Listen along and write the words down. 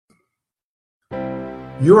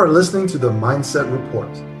You are listening to the Mindset Report.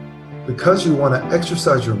 Because you want to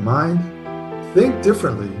exercise your mind, think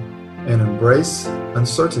differently, and embrace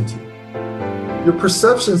uncertainty. Your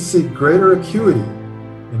perceptions seek greater acuity,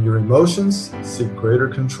 and your emotions seek greater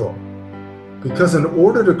control. Because in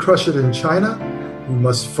order to crush it in China, you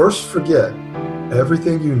must first forget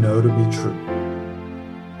everything you know to be true.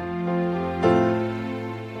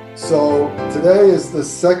 So today is the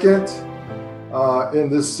second in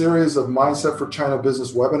this series of Mindset for China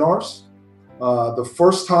Business webinars. The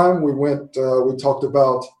first time we talked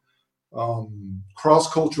about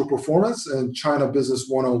cross-cultural performance and China Business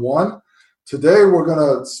 101. Today, we're going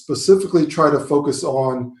to specifically try to focus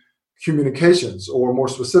on communications, or more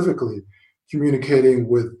specifically, communicating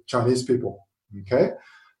with Chinese people. Okay.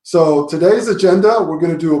 So today's agenda, we're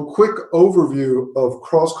going to do a quick overview of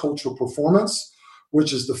cross-cultural performance,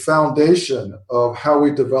 which is the foundation of how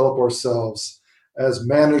we develop ourselves as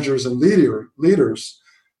managers and leaders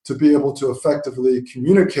to be able to effectively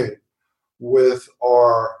communicate with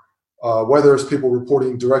our, whether it's people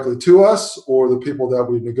reporting directly to us or the people that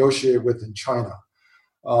we negotiate with in China.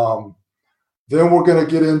 Then we're going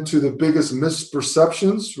to get into the biggest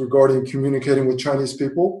misperceptions regarding communicating with Chinese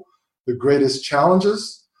people, the greatest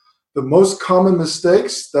challenges, the most common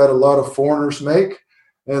mistakes that a lot of foreigners make,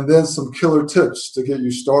 and then some killer tips to get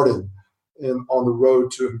you started on the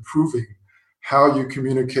road to improving how you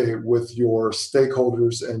communicate with your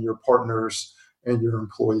stakeholders and your partners and your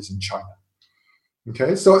employees in China.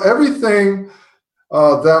 Okay, so everything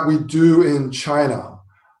that we do in China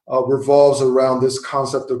revolves around this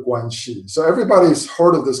concept of guanxi. So everybody's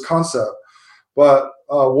heard of this concept, but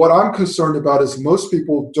what I'm concerned about is most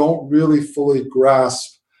people don't really fully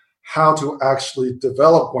grasp how to actually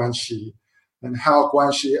develop guanxi and how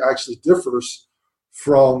guanxi actually differs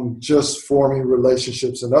from just forming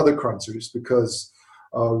relationships in other countries, because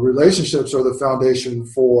relationships are the foundation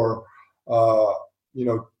for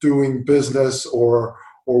doing business or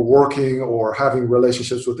working or having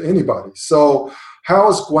relationships with anybody. So how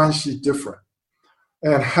is guanxi different?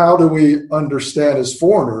 And how do we understand as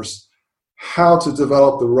foreigners how to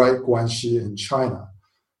develop the right guanxi in China?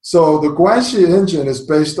 So the guanxi engine is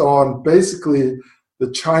based on basically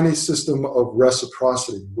the Chinese system of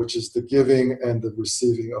reciprocity, which is the giving and the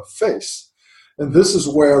receiving of face. And this is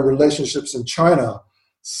where relationships in China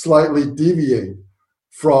slightly deviate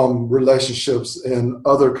from relationships in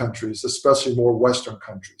other countries, especially more Western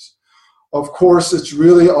countries. Of course, it's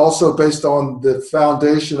really also based on the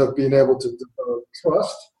foundation of being able to develop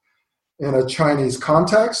trust in a Chinese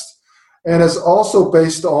context, and it's also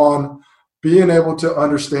based on being able to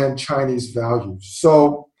understand Chinese values.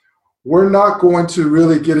 So we're not going to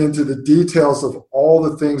really get into the details of all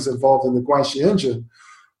the things involved in the guanxi engine,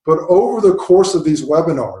 but over the course of these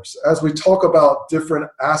webinars, as we talk about different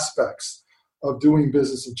aspects of doing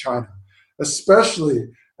business in China, especially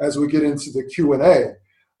as we get into the Q&A,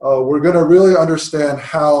 we're going to really understand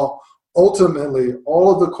how ultimately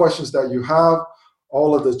all of the questions that you have,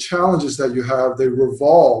 all of the challenges that you have, they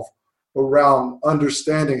revolve around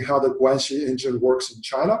understanding how the guanxi engine works in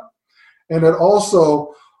China. And it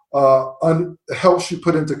also helps you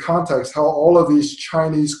put into context how all of these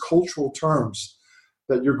Chinese cultural terms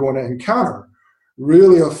that you're going to encounter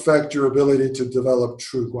really affect your ability to develop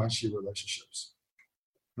true guanxi relationships.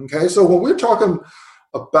 Okay, so when we're talking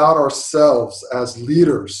about ourselves as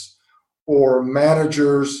leaders or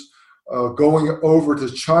managers going over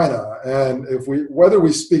to China, and whether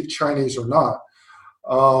we speak Chinese or not,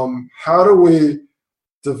 how do we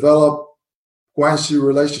develop guanxi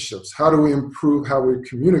relationships? How do we improve how we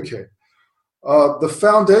communicate? The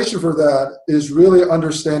foundation for that is really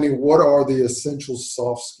understanding what are the essential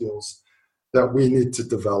soft skills that we need to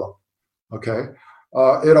develop. Okay,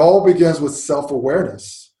 it all begins with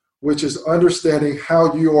self-awareness, which is understanding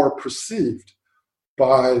how you are perceived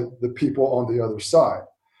by the people on the other side.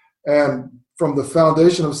 And from the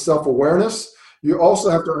foundation of self-awareness, you also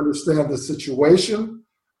have to understand the situation,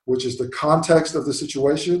 which is the context of the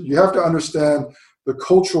situation. You have to understand the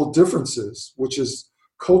cultural differences, which is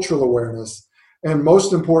cultural awareness. And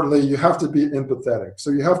most importantly, you have to be empathetic. So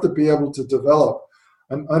you have to be able to develop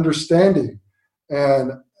an understanding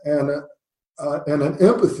and an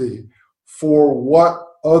empathy for what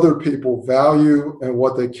other people value and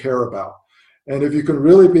what they care about. And if you can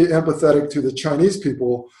really be empathetic to the Chinese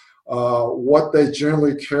people, what they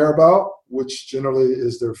generally care about, which generally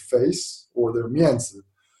is their face or their mianzi,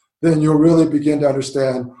 then you'll really begin to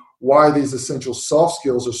understand why these essential soft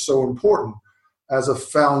skills are so important as a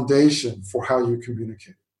foundation for how you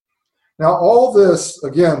communicate. Now, all this,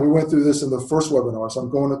 again, we went through this in the first webinar, so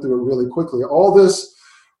I'm going through it really quickly. All this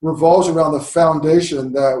revolves around the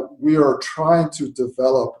foundation that we are trying to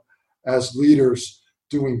develop as leaders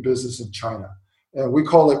doing business in China. And we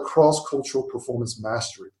call it cross-cultural performance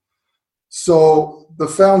mastery. So the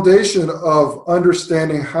foundation of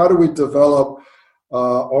understanding how do we develop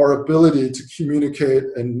our ability to communicate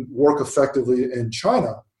and work effectively in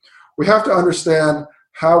China, we have to understand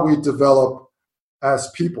how we develop as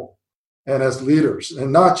people and as leaders,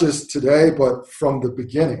 and not just today, but from the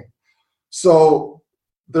beginning. So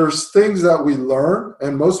there's things that we learn,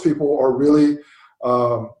 and most people are really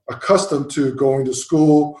accustomed to going to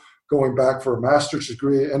school, going back for a master's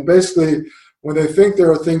degree, and basically when they think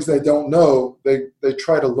there are things they don't know, they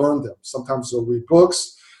try to learn them. Sometimes they'll read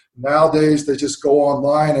books. Nowadays, they just go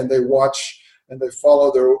online and they watch and they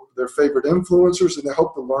follow their favorite influencers, and they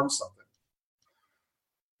hope to learn something.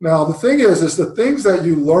 Now, the thing is the things that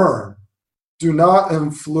you learn do not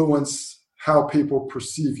influence how people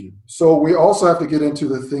perceive you. So we also have to get into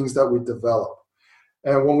the things that we develop.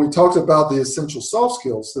 And when we talked about the essential soft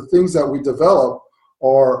skills, the things that we develop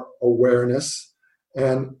are awareness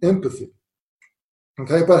and empathy.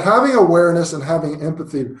 Okay, but having awareness and having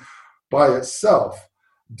empathy by itself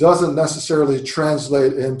doesn't necessarily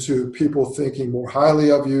translate into people thinking more highly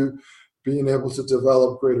of you, being able to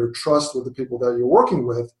develop greater trust with the people that you're working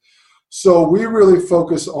with. So we really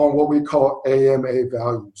focus on what we call AMA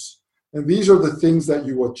values. And these are the things that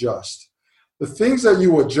you adjust. The things that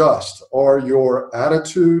you adjust are your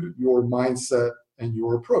attitude, your mindset, and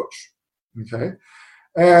your approach. Okay?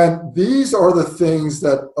 And these are the things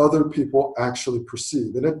that other people actually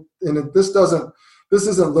perceive. This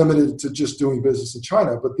isn't limited to just doing business in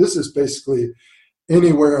China, but this is basically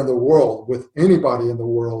anywhere in the world, with anybody in the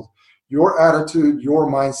world. Your attitude,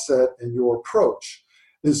 your mindset, and your approach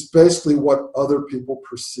is basically what other people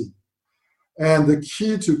perceive. And the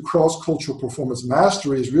key to cross-cultural performance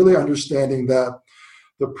mastery is really understanding that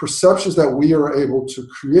the perceptions that we are able to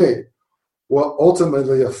create will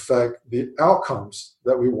ultimately affect the outcomes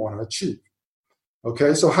that we want to achieve.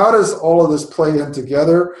 Okay, so how does all of this play in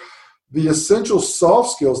together? The essential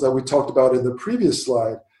soft skills that we talked about in the previous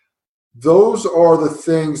slide, those are the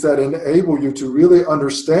things that enable you to really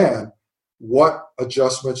understand what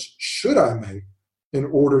adjustments should I make in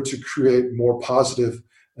order to create more positive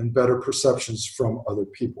and better perceptions from other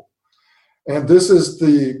people. And this is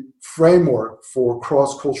the framework for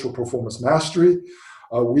cross-cultural performance mastery.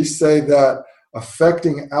 We say that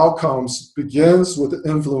affecting outcomes begins with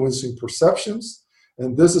influencing perceptions,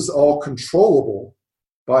 and this is all controllable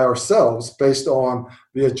by ourselves based on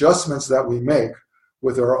the adjustments that we make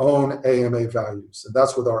with our own AMA values. And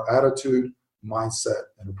that's with our attitude, mindset,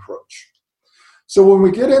 and approach. So when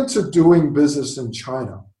we get into doing business in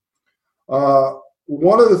China,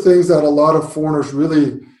 one of the things that a lot of foreigners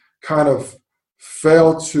really kind of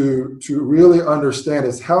fail to really understand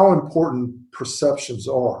is how important perceptions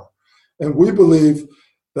are. And we believe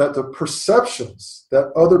that the perceptions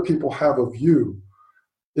that other people have of you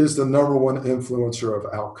is the number one influencer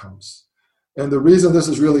of outcomes. And the reason this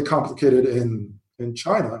is really complicated in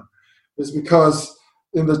China is because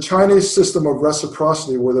in the Chinese system of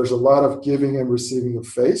reciprocity, where there's a lot of giving and receiving of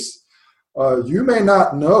face, you may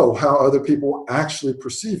not know how other people actually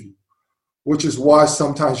perceive you, which is why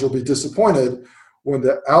sometimes you'll be disappointed when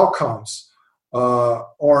the outcomes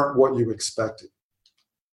aren't what you expected.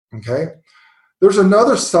 Okay? There's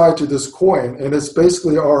another side to this coin, and it's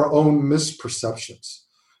basically our own misperceptions.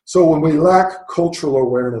 So when we lack cultural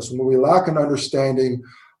awareness, when we lack an understanding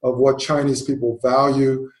of what Chinese people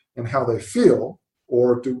value and how they feel,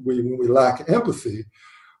 or when we lack empathy,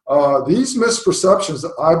 these misperceptions,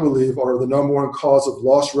 I believe, are the number one cause of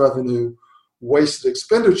lost revenue, wasted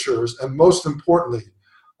expenditures, and most importantly,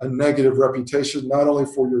 a negative reputation, not only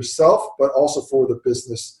for yourself, but also for the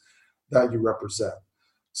business that you represent.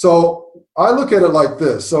 So I look at it like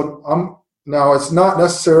this. So now it's not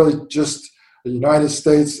necessarily just the United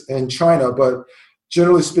States and China, but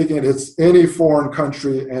generally speaking, it's any foreign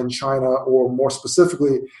country and China, or more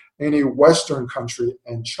specifically, any Western country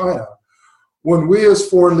and China. When we as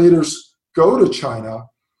foreign leaders go to China,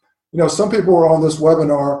 some people are on this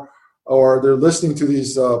webinar or they're listening to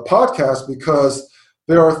these podcasts because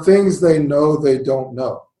there are things they know they don't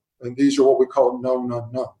know. And these are what we call known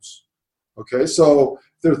unknowns. Okay, so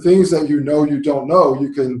there are things that you don't know.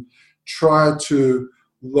 You can try to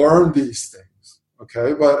learn these things.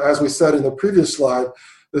 Okay, but as we said in the previous slide,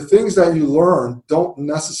 the things that you learn don't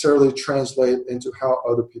necessarily translate into how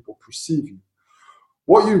other people perceive you.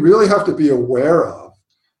 What you really have to be aware of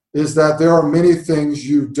is that there are many things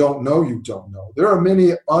you don't know. There are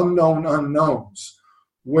many unknown unknowns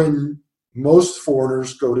when most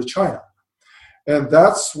foreigners go to China. And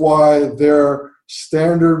that's why their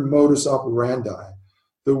standard modus operandi,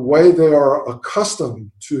 the way they are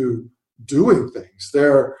accustomed to doing things,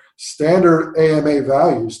 their standard AMA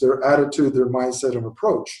values, their attitude, their mindset and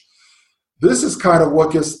approach. This is kind of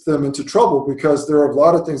what gets them into trouble because there are a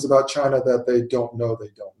lot of things about China that they don't know.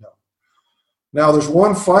 Now, there's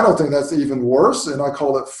one final thing that's even worse, and I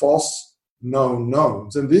call it false known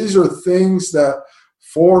knowns. And these are things that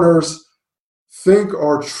foreigners think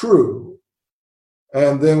are true.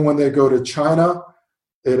 And then when they go to China,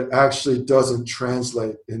 it actually doesn't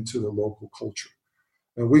translate into the local culture.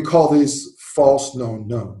 And we call these false known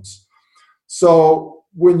knowns. So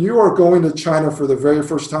when you are going to China for the very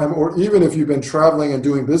first time, or even if you've been traveling and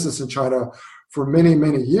doing business in China for many,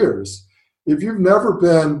 many years, if you've never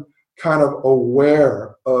been kind of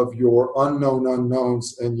aware of your unknown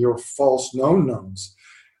unknowns and your false known knowns,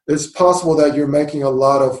 it's possible that you're making a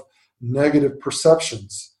lot of negative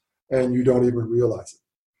perceptions and you don't even realize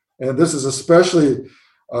it. And this is especially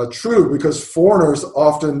true because foreigners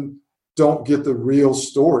often don't get the real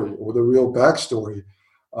story or the real backstory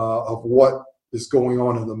of what is going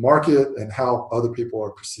on in the market and how other people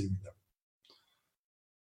are perceiving them.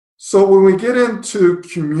 So when we get into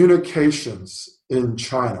communications in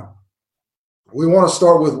China, we want to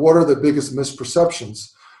start with what are the biggest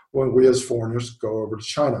misperceptions when we as foreigners go over to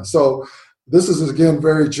China. So this is, again,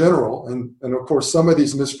 very general. And of course, some of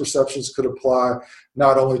these misperceptions could apply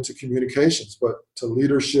not only to communications, but to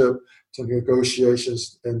leadership, to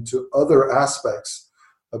negotiations, and to other aspects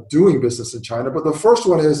of doing business in China. But the first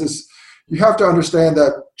one is you have to understand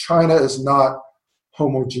that China is not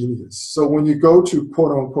homogeneous. So when you go to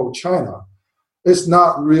quote unquote China, it's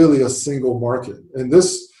not really a single market. And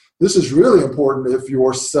this is really important if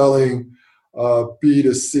you're selling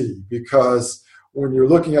B2C, because when you're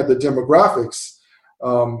looking at the demographics,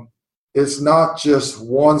 it's not just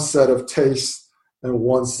one set of tastes and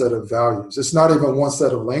one set of values. It's not even one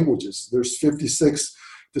set of languages. There's 56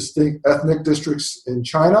 distinct ethnic districts in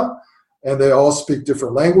China, and they all speak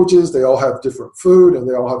different languages, they all have different food, and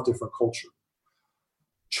they all have different culture.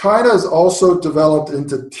 China is also developed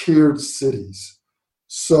into tiered cities.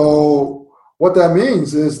 So what that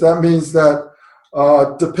means that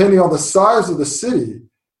depending on the size of the city,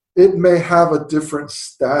 it may have a different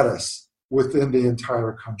status within the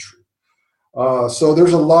entire country. So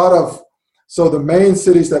there's a lot of, so the main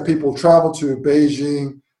cities that people travel to,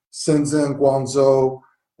 Beijing, Shenzhen, Guangzhou,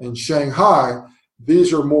 and Shanghai,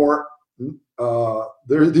 these are more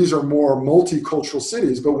multicultural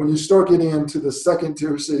cities. But when you start getting into the second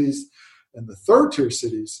tier cities and the third tier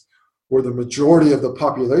cities, where the majority of the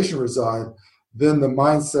population reside, then the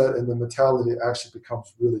mindset and the mentality actually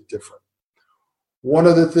becomes really different. One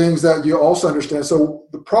of the things that you also understand, so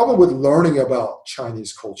the problem with learning about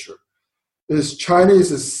Chinese culture is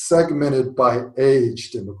Chinese is segmented by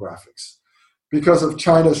age demographics. Because of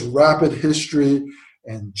China's rapid history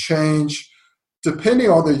and change, depending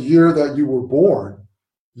on the year that you were born,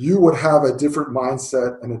 you would have a different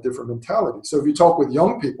mindset and a different mentality. So if you talk with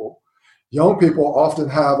young people often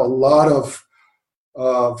have a lot of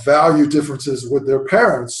value differences with their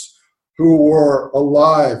parents who were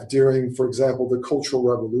alive during, for example, the Cultural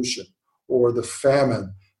Revolution or the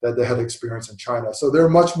famine that they had experienced in China. So they're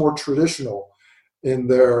much more traditional in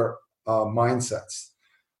their mindsets.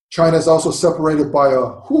 China is also separated by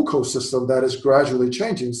a hukou system that is gradually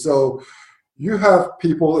changing. So you have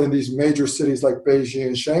people in these major cities like Beijing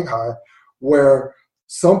and Shanghai where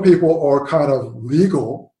some people are kind of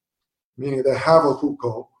legal, meaning they have a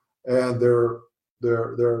hukou and they're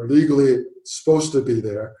legally supposed to be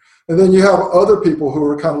there. And then you have other people who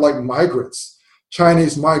are kind of like migrants,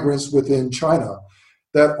 Chinese migrants within China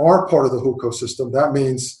that aren't part of the hukou system. That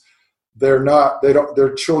means their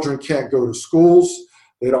children can't go to schools.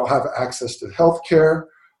 They don't have access to healthcare.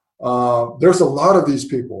 There's a lot of these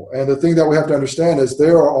people. And the thing that we have to understand is they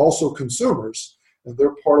are also consumers and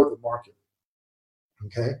they're part of the market.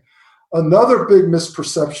 Okay. Another big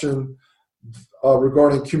misperception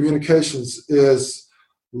regarding communications is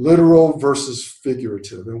literal versus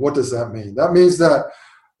figurative. And what does that mean? That means that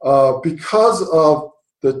because of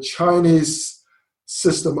the Chinese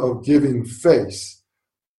system of giving face,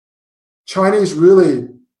 Chinese really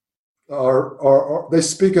they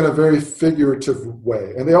speak in a very figurative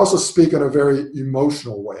way, and they also speak in a very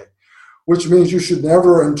emotional way, which means you should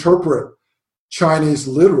never interpret Chinese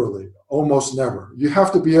literally, almost never. You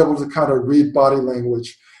have to be able to kind of read body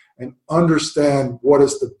language and understand what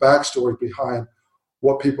is the backstory behind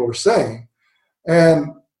what people are saying. And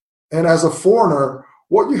as a foreigner,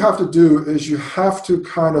 what you have to do is you have to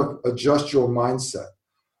kind of adjust your mindset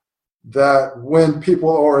that when people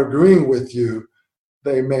are agreeing with you,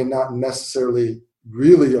 they may not necessarily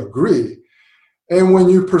really agree. And when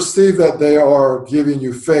you perceive that they are giving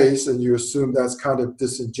you face and you assume that's kind of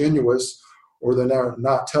disingenuous or they're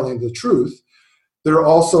not telling the truth, they're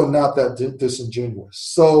also not that disingenuous.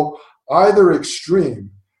 So either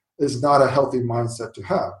extreme is not a healthy mindset to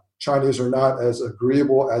have. Chinese are not as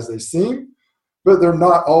agreeable as they seem, but they're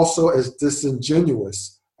not also as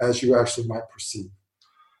disingenuous as you actually might perceive.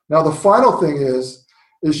 Now, the final thing is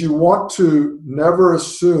you want to never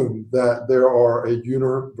assume that there are a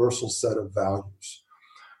universal set of values.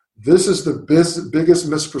 This is the biggest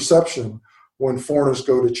misperception when foreigners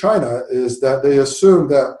go to China, is that they assume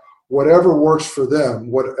that whatever works for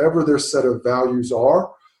them, whatever their set of values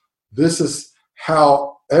are, this is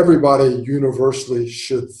how everybody universally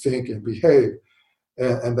should think and behave.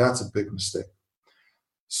 And that's a big mistake.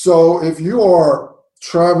 So if you are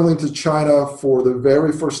traveling to China for the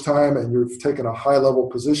very first time and you've taken a high-level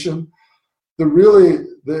position, the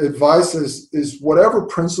advice is whatever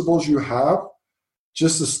principles you have,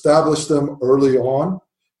 just establish them early on,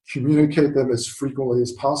 communicate them as frequently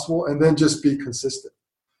as possible, and then just be consistent.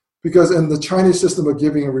 Because in the Chinese system of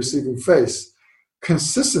giving and receiving face,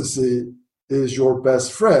 consistency is your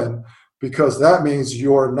best friend, because that means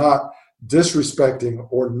you're not disrespecting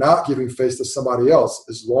or not giving face to somebody else,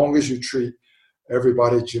 as long as you treat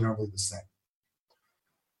everybody generally the same.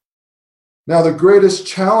 Now, the greatest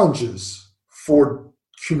challenges for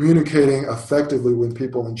communicating effectively with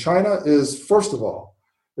people in China is, first of all,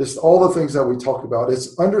 it's all the things that we talked about.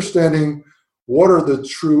 It's understanding what are the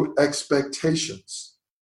true expectations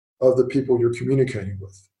of the people you're communicating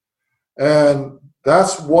with. And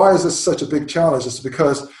that's why is this such a big challenge. It's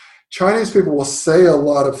because Chinese people will say a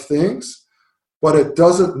lot of things, but it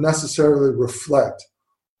doesn't necessarily reflect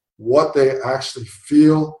what they actually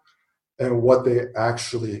feel and what they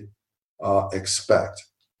actually expect.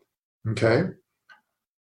 Okay?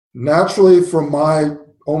 Naturally, from my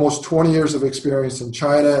almost 20 years of experience in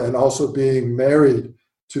China and also being married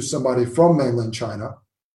to somebody from mainland China,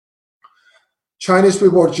 Chinese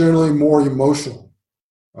people are generally more emotional.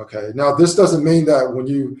 Okay, now this doesn't mean that when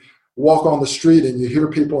you walk on the street and you hear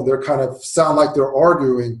people and they're kind of sound like they're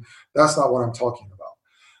arguing, that's not what I'm talking about.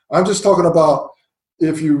 I'm just talking about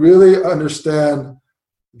if you really understand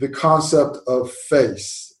the concept of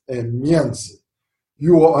face and mianzi,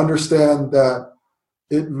 you will understand that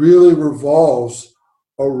it really revolves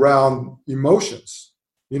around emotions.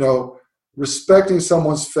 You know, respecting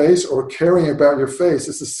someone's face or caring about your face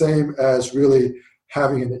is the same as really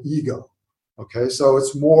having an ego. Okay, so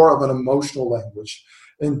it's more of an emotional language.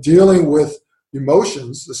 And dealing with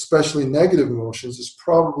emotions, especially negative emotions, is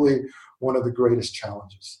probably one of the greatest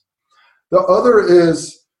challenges. The other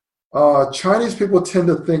is Chinese people tend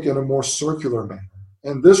to think in a more circular manner.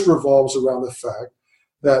 And this revolves around the fact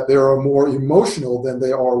that they are more emotional than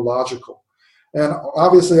they are logical. And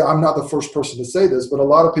obviously, I'm not the first person to say this, but a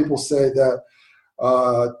lot of people say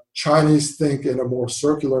that Chinese think in a more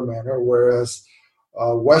circular manner, whereas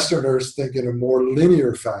Westerners think in a more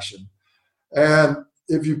linear fashion. And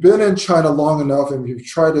if you've been in China long enough and you've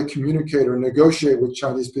tried to communicate or negotiate with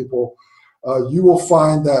Chinese people, you will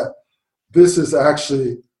find that this is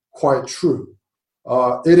actually quite true.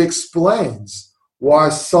 It explains why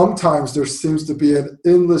sometimes there seems to be an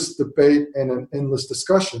endless debate and an endless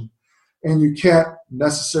discussion, and you can't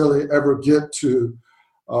necessarily ever get to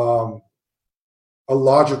a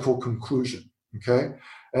logical conclusion, okay?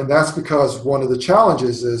 And that's because one of the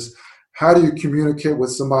challenges is, how do you communicate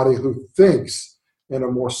with somebody who thinks in a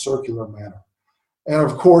more circular manner? And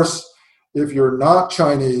of course, if you're not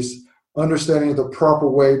Chinese, understanding the proper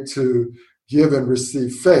way to give and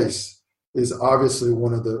receive face is obviously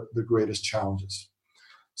one of the greatest challenges.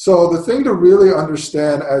 So the thing to really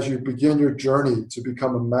understand as you begin your journey to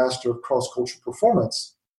become a master of cross-cultural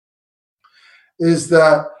performance is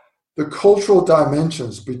that the cultural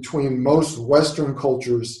dimensions between most Western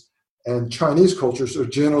cultures and Chinese cultures are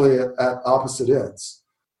generally at opposite ends.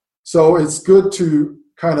 So it's good to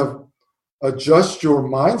kind of adjust your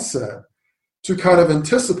mindset to kind of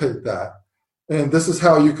anticipate that. And this is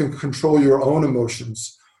how you can control your own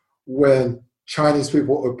emotions when Chinese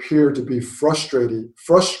people appear to be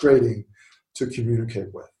frustrating to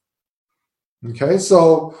communicate with. Okay,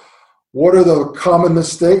 so what are the common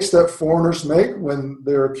mistakes that foreigners make when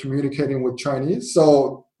they're communicating with Chinese?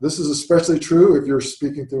 So this is especially true if you're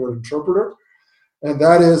speaking through an interpreter, and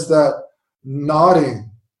that is that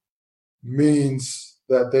nodding means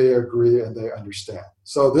that they agree and they understand.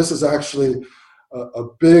 So this is actually a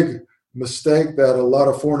big mistake that a lot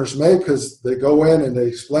of foreigners make, because they go in and they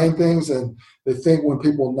explain things and they think when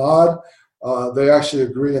people nod, they actually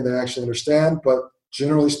agree and they actually understand. But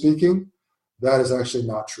generally speaking, that is actually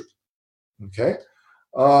not true. Okay.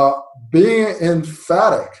 Uh, Being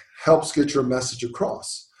emphatic helps get your message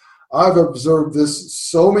across. I've observed this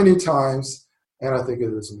so many times, and I think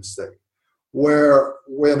it is a mistake, where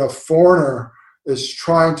when a foreigner is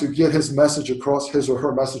trying to get his message across, his or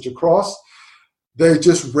her message across, they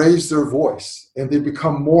just raise their voice and they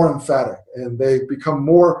become more emphatic and they become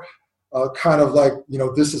more kind of like,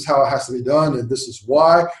 this is how it has to be done and this is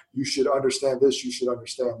why you should understand this, you should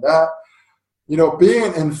understand that.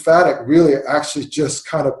 Being emphatic really actually just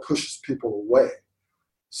kind of pushes people away.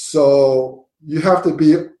 So you have to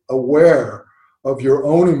be aware of your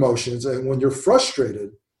own emotions. And when you're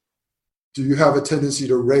frustrated, do you have a tendency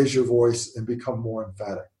to raise your voice and become more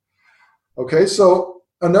emphatic? Okay, so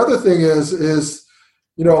another thing is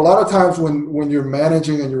a lot of times when you're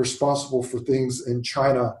managing and you're responsible for things in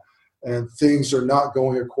China and things are not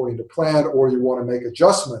going according to plan or you want to make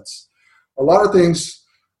adjustments, a lot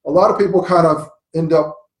of people kind of end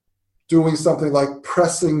up doing something like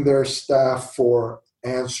pressing their staff for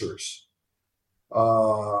answers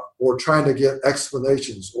or trying to get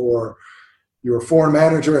explanations, or you're a foreign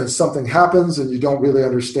manager and something happens and you don't really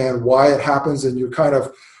understand why it happens and you're kind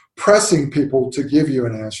of pressing people to give you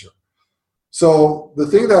an answer. So the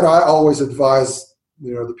thing that I always advise,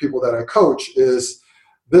 the people that I coach is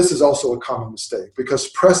this is also a common mistake, because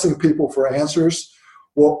pressing people for answers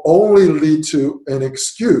will only lead to an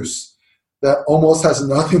excuse that almost has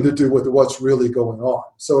nothing to do with what's really going on.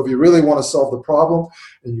 So if you really want to solve the problem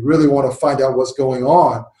and you really want to find out what's going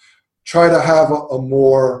on, try to have a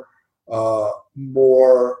more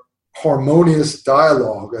harmonious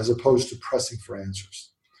dialogue as opposed to pressing for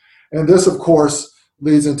answers. And this, of course,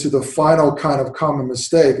 leads into the final kind of common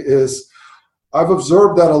mistake is I've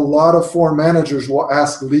observed that a lot of foreign managers will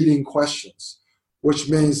ask leading questions, which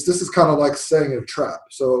means this is kind of like setting a trap.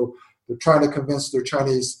 So they're trying to convince their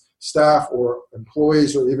Chinese staff or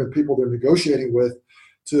employees or even people they're negotiating with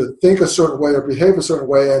to think a certain way or behave a certain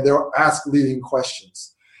way, and they'll ask leading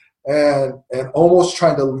questions and almost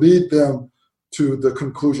trying to lead them to the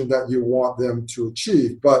conclusion that you want them to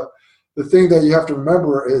achieve. But the thing that you have to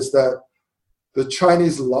remember is that the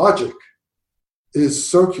Chinese logic is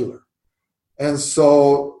circular. And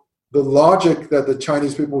so the logic that the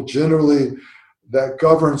Chinese people generally, that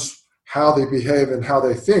governs how they behave and how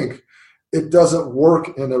they think, it doesn't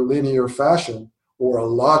work in a linear fashion or a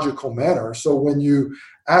logical manner. So when you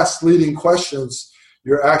ask leading questions,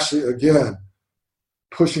 you're actually, again,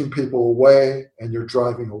 pushing people away and you're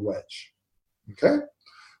driving a wedge. Okay?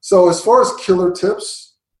 So as far as killer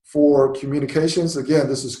tips for communications, again,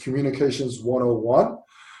 this is Communications 101.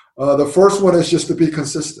 The first one is just to be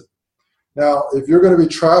consistent. Now, if you're going to be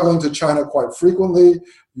traveling to China quite frequently,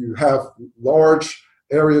 you have large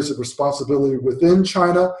areas of responsibility within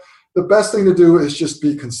China, the best thing to do is just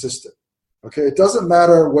be consistent. Okay? It doesn't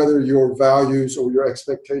matter whether your values or your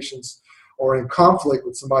expectations are in conflict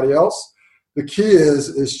with somebody else. The key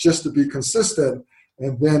is just to be consistent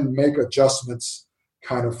and then make adjustments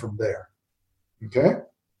kind of from there. Okay?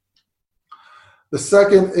 The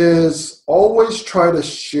second is always try to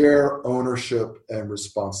share ownership and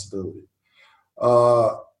responsibility.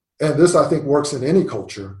 And this, I think, works in any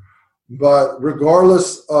culture. But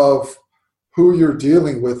regardless of who you're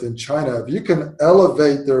dealing with in China, if you can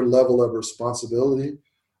elevate their level of responsibility,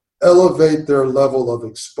 elevate their level of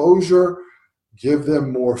exposure, give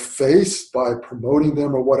them more face by promoting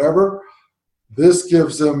them or whatever, this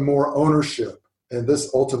gives them more ownership. And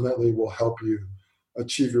this ultimately will help you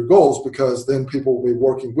achieve your goals, because then people will be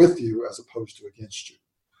working with you as opposed to against you.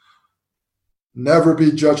 Never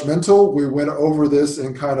be judgmental. We went over this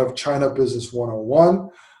in kind of China Business 101.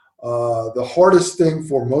 The hardest thing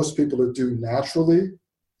for most people to do naturally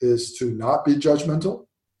is to not be judgmental.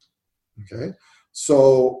 Okay,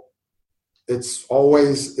 so it's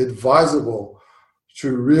always advisable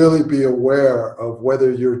to really be aware of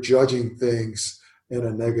whether you're judging things in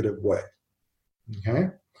a negative way. Okay,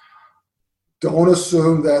 don't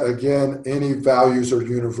assume that, again, any values are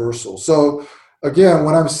universal. So again,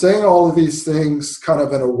 when I'm saying all of these things kind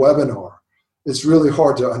of in a webinar, it's really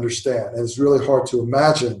hard to understand and it's really hard to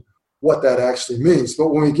imagine what that actually means. But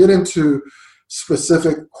when we get into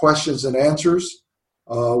specific questions and answers,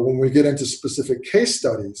 when we get into specific case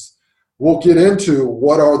studies, we'll get into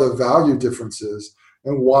what are the value differences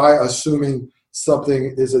and why assuming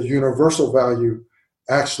something is a universal value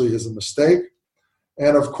actually is a mistake.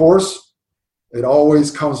 And of course, it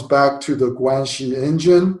always comes back to the Guanxi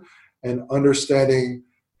engine and understanding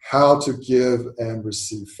how to give and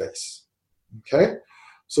receive face. Okay?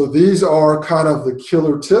 So these are kind of the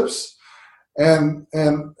killer tips. And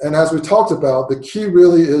as we talked about, the key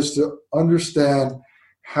really is to understand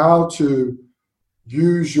how to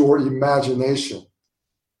use your imagination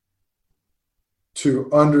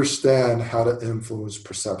to understand how to influence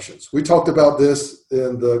perceptions. We talked about this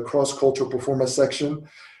in the cross-cultural performance section.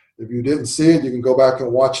 If you didn't see it, you can go back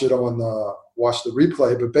and watch it on watch the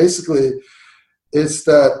replay. But basically, it's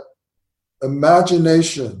that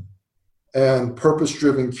imagination and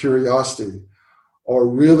purpose-driven curiosity are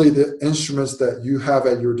really the instruments that you have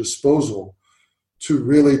at your disposal to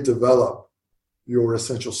really develop your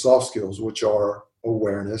essential soft skills, which are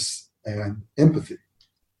awareness and empathy.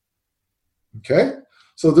 Okay,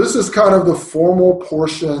 so this is kind of the formal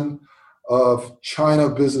portion of China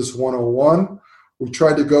Business 101. We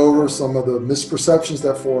tried to go over some of the misperceptions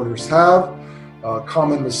that foreigners have,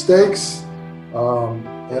 common mistakes,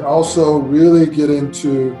 and also really get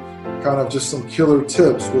into kind of just some killer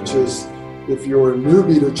tips, which is if you're a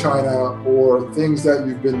newbie to China or things that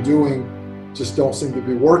you've been doing just don't seem to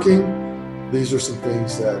be working, these are some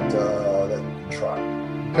things that you can try.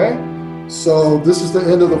 Okay, so this is the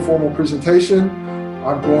end of the formal presentation.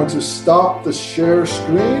 I'm going to stop the share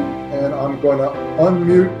screen and I'm going to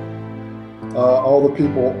unmute all the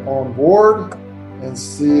people on board and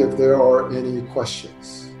see if there are any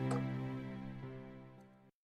questions.